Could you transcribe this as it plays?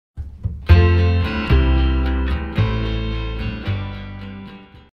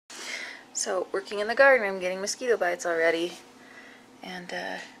So working in the garden, I'm getting mosquito bites already. And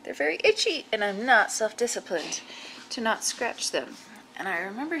they're very itchy, and I'm not self-disciplined to not scratch them. And I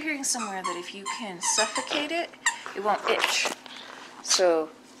remember hearing somewhere that if you can suffocate it, it won't itch. So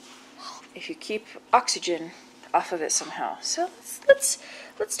if you keep oxygen off of it somehow. So let's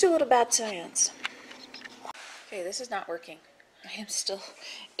do a little bad science. Okay, this is not working. I am still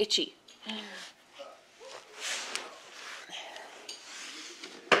itchy.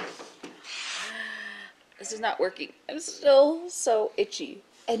 This is not working. I'm still so itchy.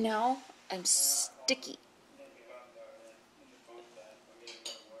 And now I'm sticky.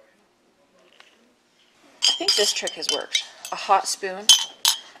 I think this trick has worked. A hot spoon,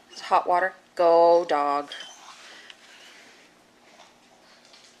 hot water, go dog.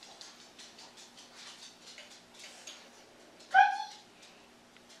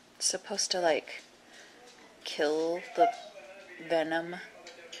 It's supposed to like kill the venom,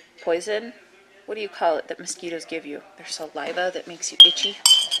 poison. What do you call it that mosquitoes give you? Their saliva that makes you itchy.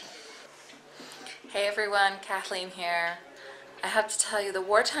 Hey everyone, Kathleen here. I have to tell you, the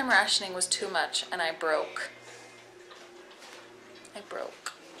wartime rationing was too much and I broke.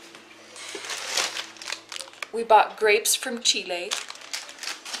 We bought grapes from Chile.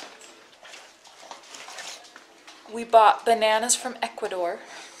 We bought bananas from Ecuador.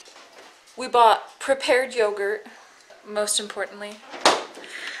 We bought prepared yogurt, most importantly.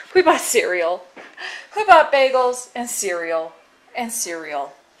 We bought cereal. We bought bagels and cereal and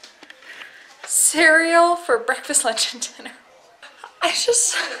cereal. Cereal for breakfast, lunch, and dinner. I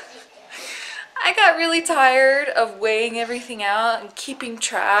got really tired of weighing everything out and keeping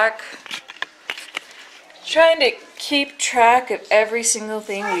track. Trying to keep track of every single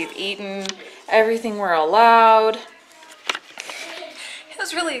thing we've eaten, everything we're allowed. It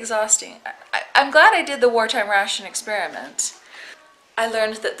was really exhausting. I'm glad I did the wartime ration experiment. I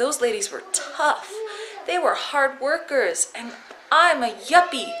learned that those ladies were tough. They were hard workers, and I'm a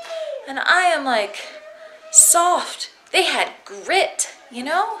yuppie, and I am like soft. They had grit, you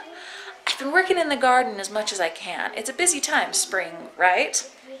know? I've been working in the garden as much as I can. It's a busy time, spring, right?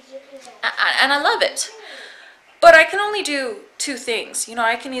 And I love it. But I can only do two things. You know,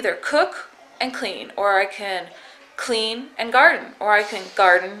 I can either cook and clean, or I can clean and garden, or I can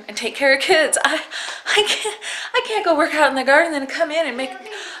garden and take care of kids. I can't go work out in the garden and then come in and make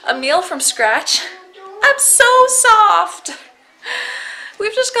a meal from scratch. I'm so soft.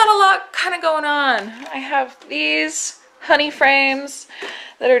 We've just got a lot kind of going on. I have these honey frames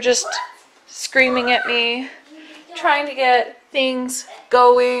that are just screaming at me, trying to get things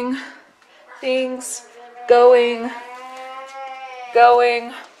going.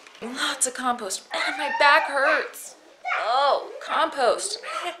 Lots of compost. Man, my back hurts. Oh, compost.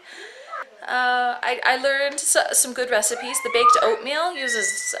 I learned some good recipes. The baked oatmeal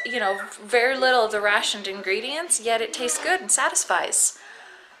uses, you know, very little of the rationed ingredients, yet it tastes good and satisfies.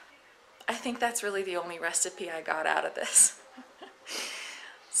 I think that's really the only recipe I got out of this.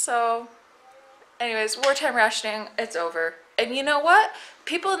 So, anyways, wartime rationing, it's over. And you know what?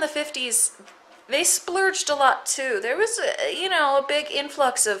 People in the 50s, they splurged a lot too. There was, you know, a big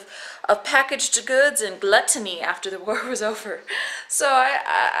influx of packaged goods and gluttony after the war was over. So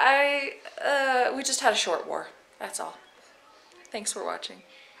we just had a short war. That's all. Thanks for watching.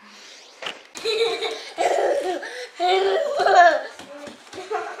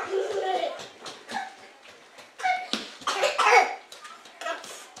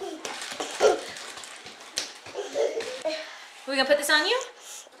 We gonna put this on you?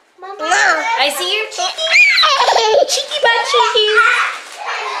 Mama. I see your cheeky butt cheekies.